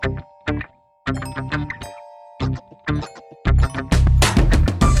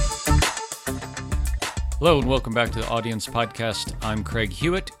Hello and welcome back to the Audience Podcast. I'm Craig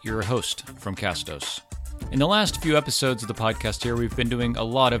Hewitt, your host from Castos. In the last few episodes of the podcast here, we've been doing a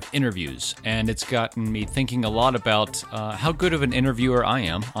lot of interviews, and it's gotten me thinking a lot about how good of an interviewer I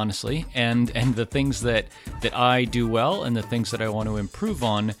am, honestly, and the things that I do well and the things that I want to improve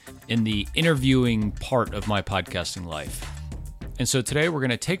on in the interviewing part of my podcasting life. And so today we're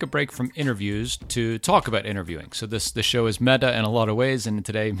going to take a break from interviews to talk about interviewing. So this show is meta in a lot of ways, and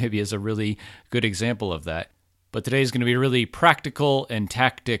today maybe is a really good example of that. But today is going to be a really practical and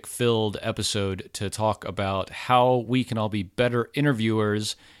tactic-filled episode to talk about how we can all be better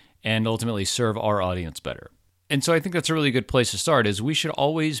interviewers and ultimately serve our audience better. And so I think that's a really good place to start, is we should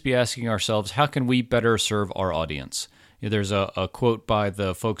always be asking ourselves, how can we better serve our audience? There's a quote by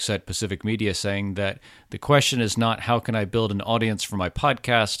the folks at Pacific Media saying that the question is not how can I build an audience for my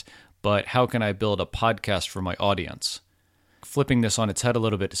podcast, but how can I build a podcast for my audience? Flipping this on its head a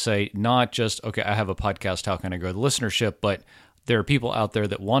little bit to say not just, okay, I have a podcast, how can I grow the listenership, but there are people out there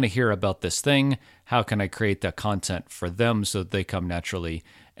that want to hear about this thing. How can I create that content for them so that they come naturally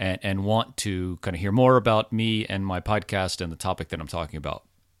and want to kind of hear more about me and my podcast and the topic that I'm talking about?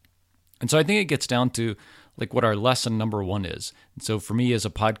 And so I think it gets down to like what our lesson number one is. And so for me as a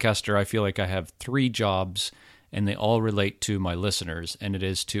podcaster, I feel like I have 3 jobs and they all relate to my listeners, and it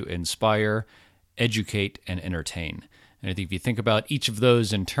is to inspire, educate, and entertain. And I think if you think about each of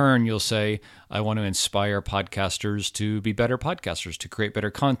those in turn, you'll say, I want to inspire podcasters to be better podcasters, to create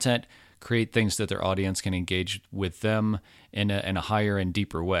better content, create things that their audience can engage with them in a higher and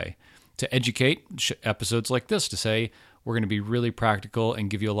deeper way. To educate, episodes like this, to say, we're going to be really practical and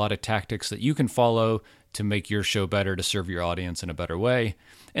give you a lot of tactics that you can follow to make your show better, to serve your audience in a better way.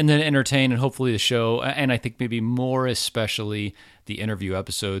 And then entertain, and hopefully the show, and I think maybe more especially the interview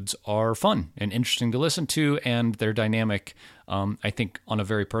episodes, are fun and interesting to listen to, and they're dynamic. I think on a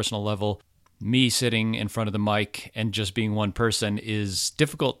very personal level, me sitting in front of the mic and just being one person is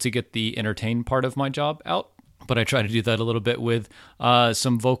difficult to get the entertain part of my job out. But I try to do that a little bit with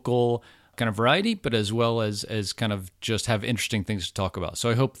some vocal kind of variety, but as well as kind of just have interesting things to talk about. So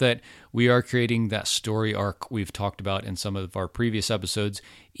I hope that we are creating that story arc we've talked about in some of our previous episodes,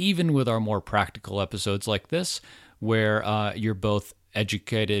 even with our more practical episodes like this, where you're both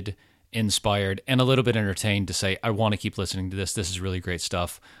educated, inspired, and a little bit entertained to say, I want to keep listening to this. This is really great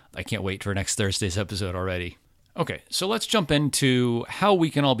stuff. I can't wait for next Thursday's episode already. Okay, so let's jump into how we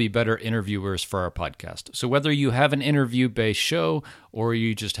can all be better interviewers for our podcast. So whether you have an interview-based show or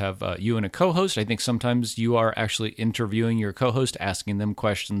you just have you and a co-host, I think sometimes you are actually interviewing your co-host, asking them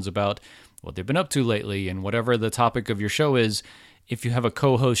questions about what they've been up to lately and whatever the topic of your show is. If you have a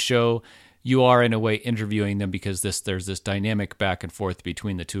co-host show, you are in a way interviewing them because there's this dynamic back and forth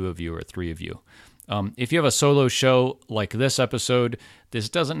between the 2 of you or 3 of you. If you have a solo show like this episode, this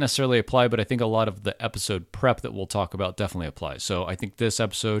doesn't necessarily apply, but I think a lot of the episode prep that we'll talk about definitely applies. So I think this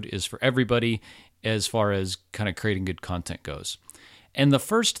episode is for everybody as far as kind of creating good content goes. And the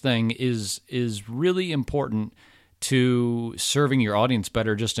first thing is really important to serving your audience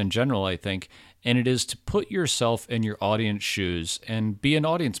better just in general, I think, and it is to put yourself in your audience shoes and be an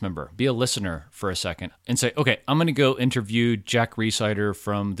audience member, be a listener for a second, and say, okay, I'm going to go interview Jack Rhysider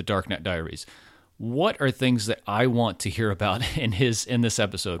from the Darknet Diaries. What are things that I want to hear about in this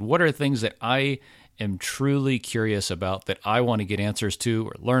episode? What are things that I am truly curious about that I want to get answers to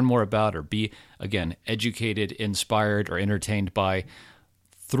or learn more about or be, again, educated, inspired, or entertained by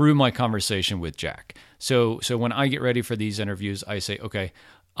through my conversation with Jack? So when I get ready for these interviews, I say, okay,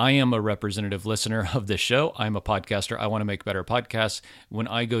 I am a representative listener of this show. I'm a podcaster. I want to make better podcasts. When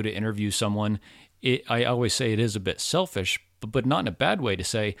I go to interview someone, I always say it is a bit selfish, but not in a bad way, to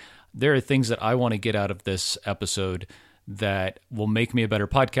say there are things that I want to get out of this episode that will make me a better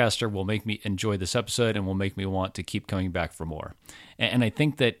podcaster, will make me enjoy this episode, and will make me want to keep coming back for more. And I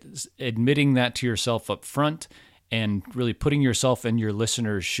think that admitting that to yourself up front and really putting yourself in your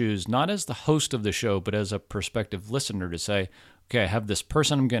listener's shoes, not as the host of the show, but as a prospective listener, to say, okay, I have this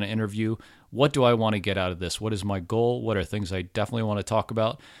person I'm going to interview. What do I want to get out of this? What is my goal? What are things I definitely want to talk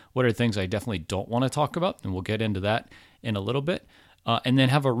about? What are things I definitely don't want to talk about? And we'll get into that in a little bit. And then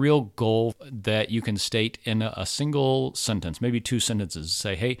have a real goal that you can state in a single sentence, maybe 2 sentences.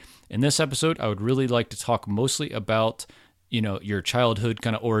 Say, hey, in this episode, I would really like to talk mostly about, your childhood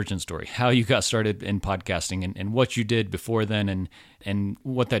kind of origin story, how you got started in podcasting and what you did before then and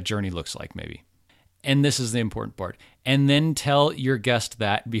what that journey looks like maybe. And this is the important part. And then tell your guest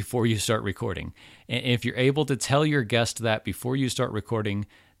that before you start recording. And if you're able to tell your guest that before you start recording,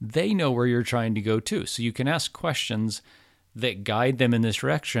 they know where you're trying to go too. So you can ask questions that guide them in this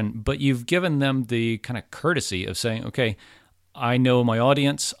direction, but you've given them the kind of courtesy of saying, okay, I know my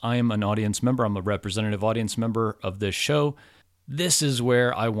audience. I am an audience member. I'm a representative audience member of this show. This is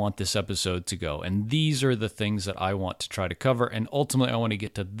where I want this episode to go. And these are the things that I want to try to cover. And ultimately, I want to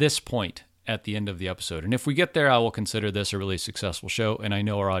get to this point at the end of the episode. And if we get there, I will consider this a really successful show. And I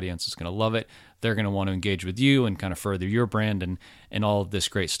know our audience is going to love it. They're going to want to engage with you and kind of further your brand and all of this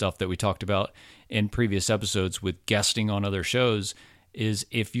great stuff that we talked about in previous episodes with guesting on other shows. Is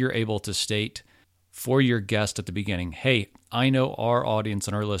if you're able to state for your guest at the beginning, hey, I know our audience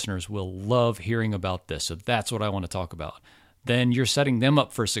and our listeners will love hearing about this, so that's what I want to talk about. Then you're setting them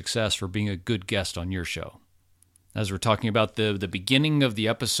up for success for being a good guest on your show. As we're talking about the beginning of the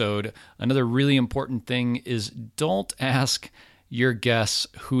episode, another really important thing is don't ask your guests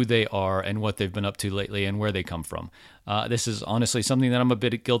who they are and what they've been up to lately and where they come from. This is honestly something that I'm a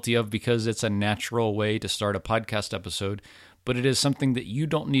bit guilty of because it's a natural way to start a podcast episode, but it is something that you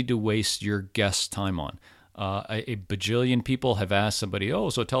don't need to waste your guest's time on. A bajillion people have asked somebody,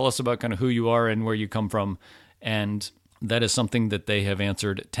 so tell us about kind of who you are and where you come from, and that is something that they have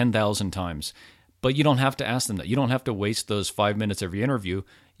answered 10,000 times. But you don't have to ask them that. You don't have to waste those 5 minutes of your interview.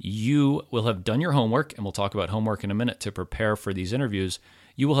 You will have done your homework, and we'll talk about homework in a minute to prepare for these interviews.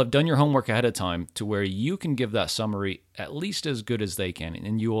 You will have done your homework ahead of time to where you can give that summary at least as good as they can,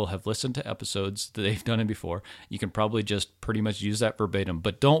 and you will have listened to episodes that they've done it before. You can probably just pretty much use that verbatim,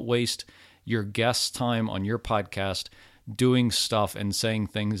 but don't waste your guest's time on your podcast doing stuff and saying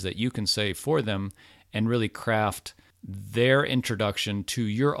things that you can say for them and really craft their introduction to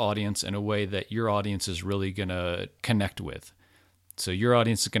your audience in a way that your audience is really going to connect with. So your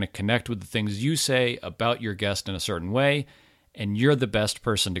audience is going to connect with the things you say about your guest in a certain way, and you're the best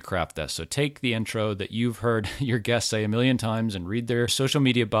person to craft that. So take the intro that you've heard your guests say a million times and read their social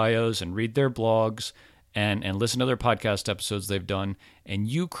media bios and read their blogs and listen to their podcast episodes they've done, and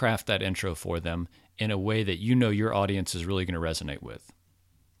you craft that intro for them in a way that you know your audience is really going to resonate with.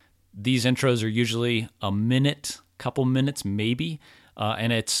 These intros are usually a minute, couple minutes maybe,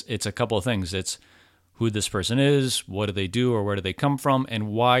 and it's a couple of things. It's who this person is, what do they do or where do they come from, and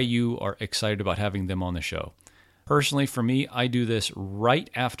why you are excited about having them on the show. Personally, for me, I do this right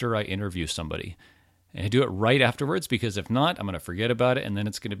after I interview somebody. And I do it right afterwards because if not, I'm going to forget about it, and then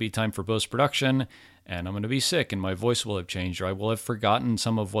it's going to be time for post-production, and I'm going to be sick, and my voice will have changed, or I will have forgotten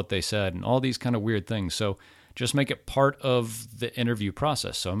some of what they said, and all these kind of weird things. So just make it part of the interview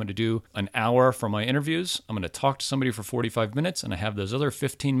process. So I'm going to do an hour for my interviews. I'm going to talk to somebody for 45 minutes, and I have those other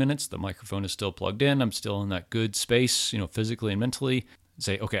 15 minutes. The microphone is still plugged in. I'm still in that good space, physically and mentally.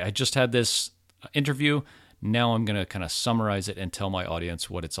 Say, okay, I just had this interview. Now I'm going to kind of summarize it and tell my audience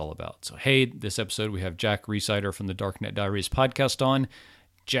what it's all about. So, hey, this episode we have Jack Rhysider from the Darknet Diaries podcast on.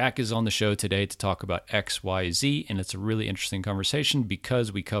 Jack is on the show today to talk about X, Y, Z, and it's a really interesting conversation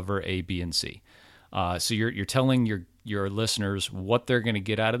because we cover A, B, and C. So you're telling your listeners what they're going to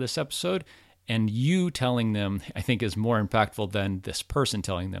get out of this episode, and you telling them, I think, is more impactful than this person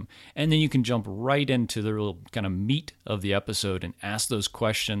telling them. And then you can jump right into the real kind of meat of the episode and ask those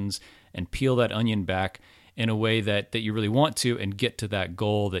questions and peel that onion back in a way that you really want to and get to that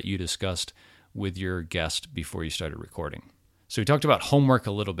goal that you discussed with your guest before you started recording. So we talked about homework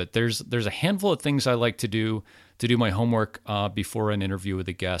a little bit. There's a handful of things I like to do my homework before an interview with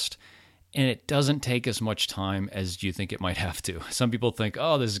a guest. And it doesn't take as much time as you think it might have to. Some people think,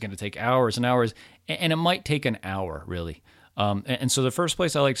 this is going to take hours and hours, and it might take an hour, really. And so the first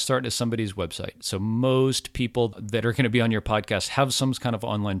place I like to start is somebody's website. So most people that are going to be on your podcast have some kind of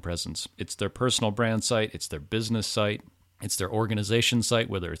online presence. It's their personal brand site, it's their business site, it's their organization site,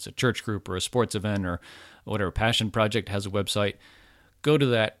 whether it's a church group or a sports event or whatever passion project has a website. Go to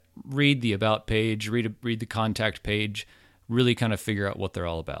that, read the about page, read the contact page, really kind of figure out what they're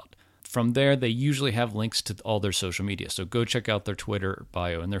all about. From there, they usually have links to all their social media. So go check out their Twitter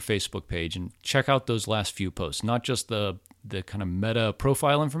bio and their Facebook page and check out those last few posts, not just the kind of meta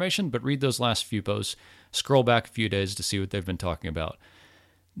profile information, but read those last few posts, scroll back a few days to see what they've been talking about.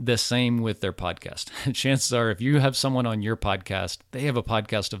 The same with their podcast. Chances are if you have someone on your podcast, they have a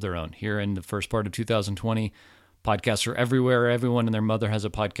podcast of their own. Here in the first part of 2020, podcasts are everywhere. Everyone and their mother has a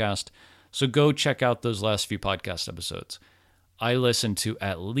podcast. So go check out those last few podcast episodes. I listen to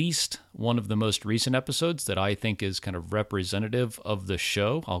at least one of the most recent episodes that I think is kind of representative of the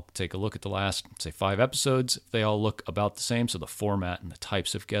show. I'll take a look at the last, say, 5 episodes. If they all look about the same, so the format and the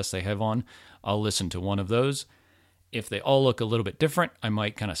types of guests they have on, I'll listen to one of those. If they all look a little bit different, I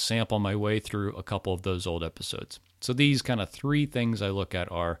might kind of sample my way through a couple of those old episodes. So these kind of 3 things I look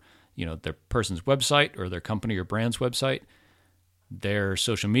at are, their person's website or their company or brand's website, their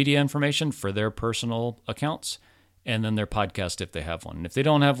social media information for their personal accounts, and then their podcast if they have one. And if they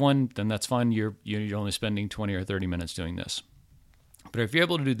don't have one, then that's fine. You're only spending 20 or 30 minutes doing this. But if you're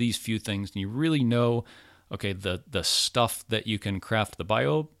able to do these few things and you really know, okay, the stuff that you can craft the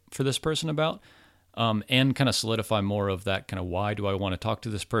bio for this person about, and kind of solidify more of that kind of why do I want to talk to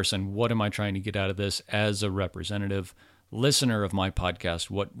this person? What am I trying to get out of this as a representative listener of my podcast?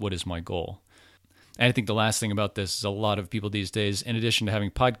 What is my goal? And I think the last thing about this is a lot of people these days, in addition to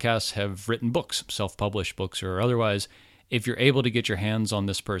having podcasts, have written books, self-published books or otherwise. If you're able to get your hands on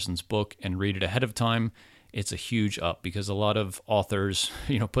this person's book and read it ahead of time, it's a huge up, because a lot of authors,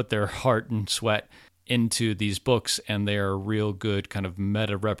 put their heart and sweat into these books, and they are a real good kind of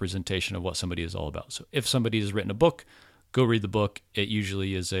meta representation of what somebody is all about. So if somebody has written a book, go read the book. It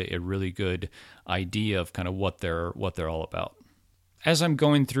usually is a really good idea of kind of what they're all about. As I'm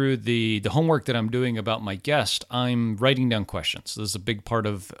going through the homework that I'm doing about my guest, I'm writing down questions. This is a big part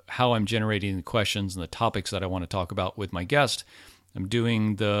of how I'm generating the questions and the topics that I want to talk about with my guest. I'm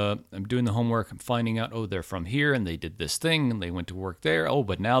doing the homework. I'm finding out, they're from here and they did this thing and they went to work there.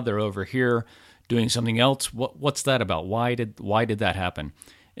 But now they're over here doing something else. What's that about? Why did that happen?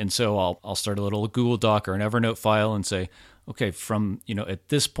 And so I'll start a little Google Doc or an Evernote file and say, okay, from, at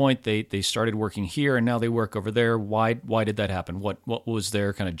this point they started working here and now they work over there. Why did that happen? What was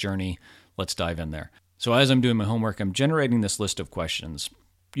their kind of journey? Let's dive in there. So as I'm doing my homework, I'm generating this list of questions.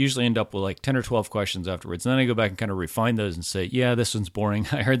 Usually end up with like 10 or 12 questions afterwards. And then I go back and kind of refine those and say, yeah, this one's boring.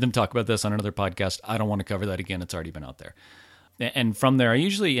 I heard them talk about this on another podcast. I don't want to cover that again. It's already been out there. And from there, I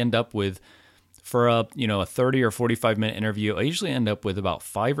usually end up with, for a 30 or 45 minute interview, I usually end up with about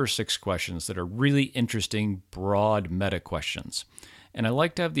 5 or 6 questions that are really interesting, broad meta questions. And I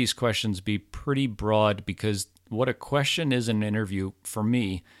like to have these questions be pretty broad, because what a question is in an interview for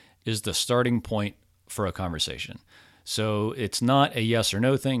me is the starting point for a conversation. So it's not a yes or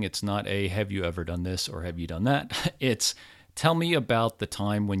no thing. It's not a have you ever done this or have you done that. It's tell me about the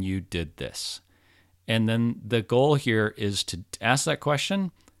time when you did this. And then the goal here is to ask that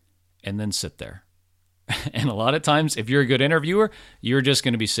question and then sit there. And a lot of times, if you're a good interviewer, you're just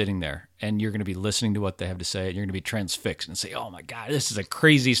going to be sitting there and you're going to be listening to what they have to say. And you're going to be transfixed and say, oh my God, this is a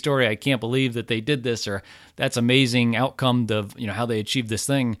crazy story. I can't believe that they did this, or that's amazing outcome of how they achieved this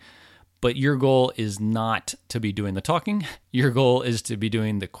thing. But your goal is not to be doing the talking. Your goal is to be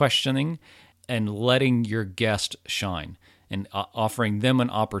doing the questioning and letting your guest shine and offering them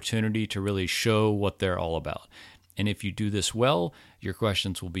an opportunity to really show what they're all about. And if you do this well, your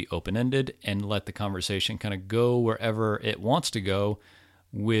questions will be open-ended and let the conversation kind of go wherever it wants to go,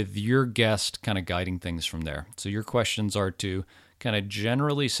 with your guest kind of guiding things from there. So your questions are to kind of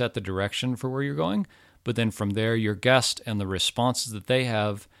generally set the direction for where you're going, but then from there, your guest and the responses that they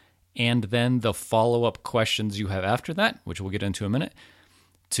have, and then the follow-up questions you have after that, which we'll get into in a minute,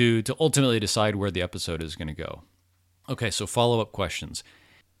 to ultimately decide where the episode is going to go. Okay, so follow-up questions.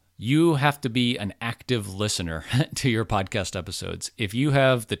 You have to be an active listener to your podcast episodes. If you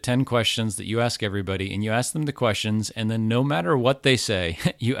have the 10 questions that you ask everybody and you ask them the questions, and then no matter what they say,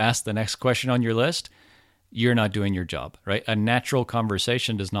 you ask the next question on your list, you're not doing your job, right? A natural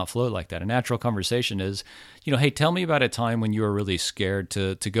conversation does not flow like that. A natural conversation is, hey, tell me about a time when you were really scared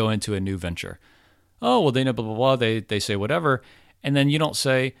to go into a new venture. Oh, well, they know blah, blah, blah. They say whatever. And then you don't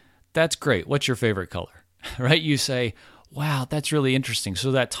say, that's great. What's your favorite color, right? You say, wow, that's really interesting.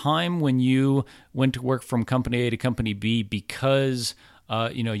 So that time when you went to work from company A to company B because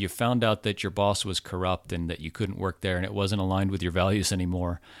you found out that your boss was corrupt and that you couldn't work there and it wasn't aligned with your values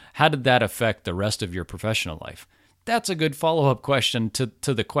anymore, how did that affect the rest of your professional life? That's a good follow-up question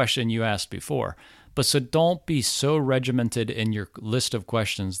to the question you asked before. But so don't be so regimented in your list of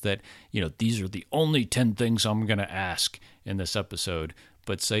questions that, these are the only 10 things I'm going to ask in this episode.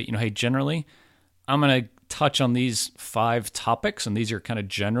 But say, hey, generally, I'm going to touch on these 5 topics, and these are kind of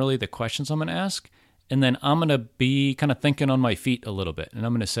generally the questions I'm going to ask. And then I'm going to be kind of thinking on my feet a little bit. And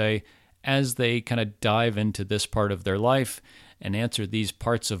I'm going to say, as they kind of dive into this part of their life and answer these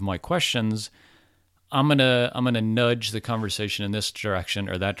parts of my questions, I'm going to nudge the conversation in this direction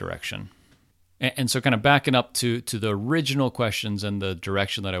or that direction. And so kind of backing up to the original questions and the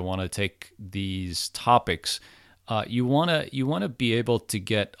direction that I want to take these topics, you want to be able to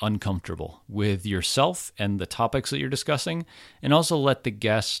get uncomfortable with yourself and the topics that you're discussing, and also let the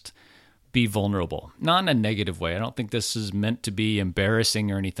guest be vulnerable. Not in a negative way. I don't think this is meant to be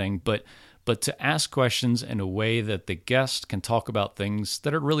embarrassing or anything, but to ask questions in a way that the guest can talk about things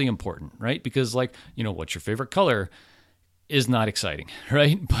that are really important, right? Because what's your favorite color is not exciting,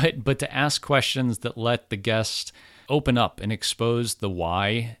 right? But to ask questions that let the guest open up and expose the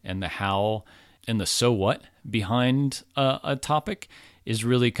why and the how and the so what behind a topic is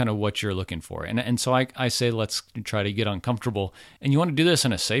really kind of what you're looking for. And so I say, let's try to get uncomfortable. And you want to do this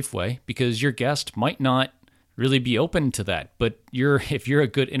in a safe way, because your guest might not really be open to that. But if you're a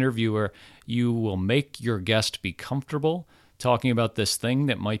good interviewer, you will make your guest be comfortable talking about this thing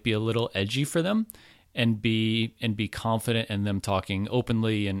that might be a little edgy for them, and be confident in them talking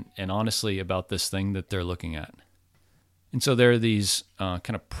openly and honestly about this thing that they're looking at. And so there are these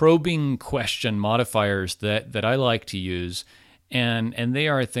kind of probing question modifiers that I like to use, and they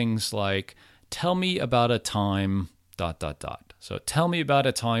are things like, tell me about a time ... So tell me about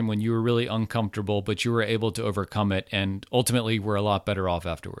a time when you were really uncomfortable, but you were able to overcome it and ultimately were a lot better off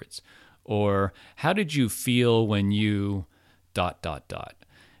afterwards. Or how did you feel when you ...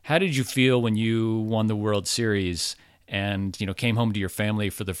 How did you feel when you won the World Series and, came home to your family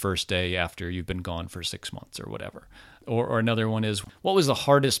for the first day after you've been gone for 6 months or whatever? Or another one is, what was the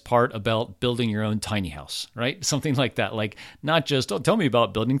hardest part about building your own tiny house, right? Something like that. Like, not just, tell me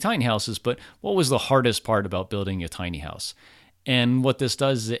about building tiny houses, but what was the hardest part about building a tiny house? And what this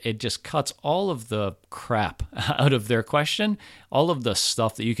does is it just cuts all of the crap out of their question, all of the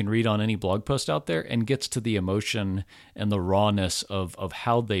stuff that you can read on any blog post out there, and gets to the emotion and the rawness of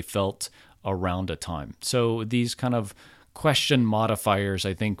how they felt around a time. So these kind of question modifiers,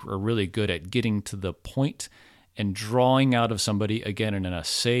 I think, are really good at getting to the point and drawing out of somebody, again, in a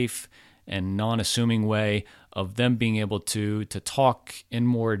safe and non-assuming way, of them being able to talk in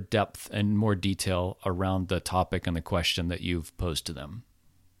more depth and more detail around the topic and the question that you've posed to them.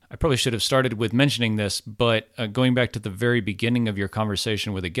 I probably should have started with mentioning this, but going back to the very beginning of your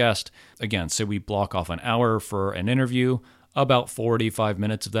conversation with a guest, again, say we block off an hour for an interview, about 45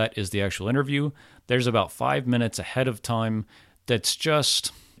 minutes of that is the actual interview. There's about 5 minutes ahead of time that's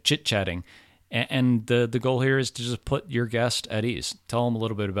just chit-chatting. And the goal here is to just put your guest at ease. Tell them a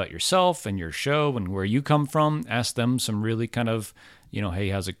little bit about yourself and your show and where you come from. Ask them some really kind of, hey,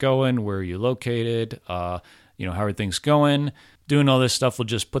 how's it going? Where are you located? How are things going? Doing all this stuff will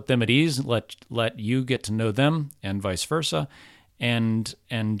just put them at ease, let you get to know them and vice versa, and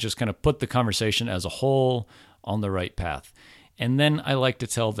just kind of put the conversation as a whole on the right path. And then I like to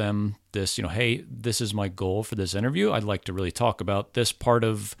tell them this, hey, this is my goal for this interview. I'd like to really talk about this part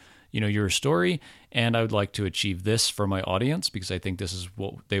of your story, and I would like to achieve this for my audience because I think this is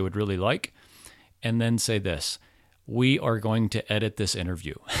what they would really like. And then say this, we are going to edit this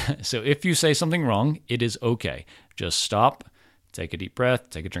interview. So if you say something wrong, it is okay. Just stop, take a deep breath,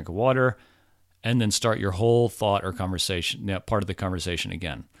 take a drink of water, and then start your whole thought or conversation, part of the conversation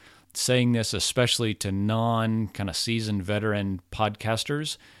again. Saying this, especially to non-kind of seasoned veteran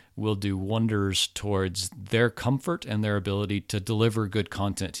podcasters, will do wonders towards their comfort and their ability to deliver good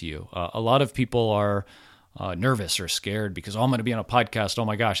content to you. A lot of people are nervous or scared because, I'm going to be on a podcast. Oh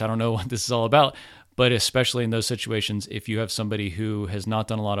my gosh, I don't know what this is all about. But especially in those situations, if you have somebody who has not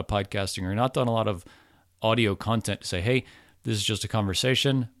done a lot of podcasting or not done a lot of audio content, to say, hey, this is just a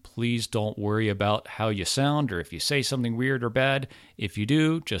conversation. Please don't worry about how you sound or if you say something weird or bad. If you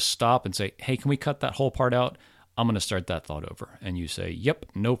do, just stop and say, hey, can we cut that whole part out? I'm going to start that thought over. And you say, yep,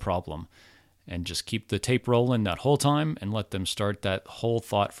 no problem. And just keep the tape rolling that whole time and let them start that whole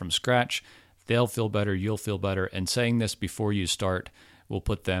thought from scratch. They'll feel better. You'll feel better. And saying this before you start will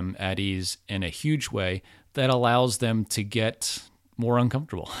put them at ease in a huge way that allows them to get more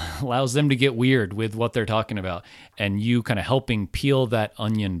uncomfortable, allows them to get weird with what they're talking about. And you kind of helping peel that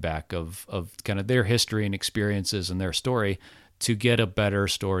onion back of kind of their history and experiences and their story to get a better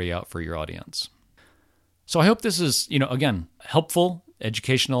story out for your audience. So I hope this is, again, helpful,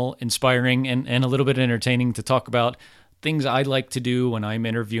 educational, inspiring, and a little bit entertaining to talk about things I like to do when I'm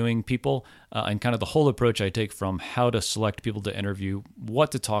interviewing people and kind of the whole approach I take from how to select people to interview,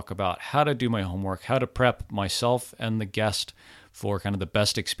 what to talk about, how to do my homework, how to prep myself and the guest for kind of the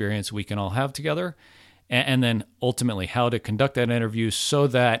best experience we can all have together, and then ultimately how to conduct that interview so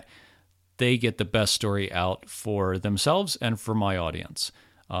that they get the best story out for themselves and for my audience.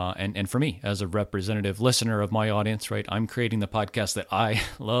 And for me, as a representative listener of my audience, right, I'm creating the podcast that I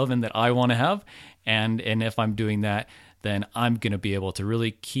love and that I want to have. And if I'm doing that, then I'm going to be able to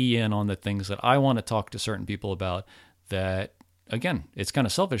really key in on the things that I want to talk to certain people about that, again, it's kind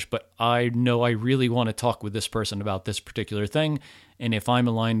of selfish, but I know I really want to talk with this person about this particular thing. And if I'm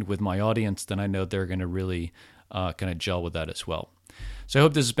aligned with my audience, then I know they're going to really kind of gel with that as well. So I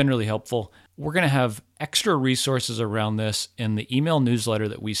hope this has been really helpful. We're going to have extra resources around this in the email newsletter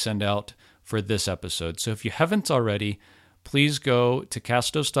that we send out for this episode. So if you haven't already, please go to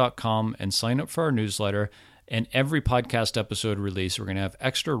castos.com and sign up for our newsletter. And every podcast episode release, we're going to have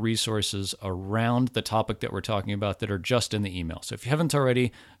extra resources around the topic that we're talking about that are just in the email. So if you haven't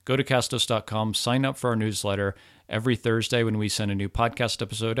already, go to castos.com, sign up for our newsletter. Every Thursday when we send a new podcast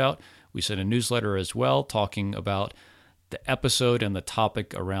episode out, we send a newsletter as well talking about the episode and the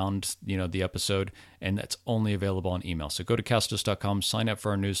topic around, the episode, and that's only available on email. So go to castos.com, sign up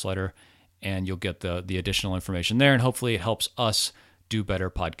for our newsletter, and you'll get the additional information there, and hopefully it helps us do better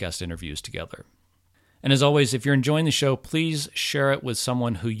podcast interviews together. And as always, if you're enjoying the show, please share it with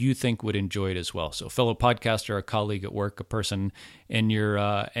someone who you think would enjoy it as well. So a fellow podcaster, a colleague at work, a person in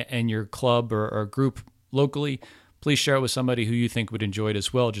your club or group locally, please share it with somebody who you think would enjoy it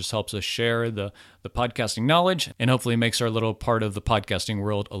as well. It just helps us share the podcasting knowledge and hopefully makes our little part of the podcasting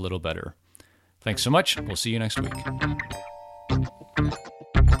world a little better. Thanks so much. We'll see you next week.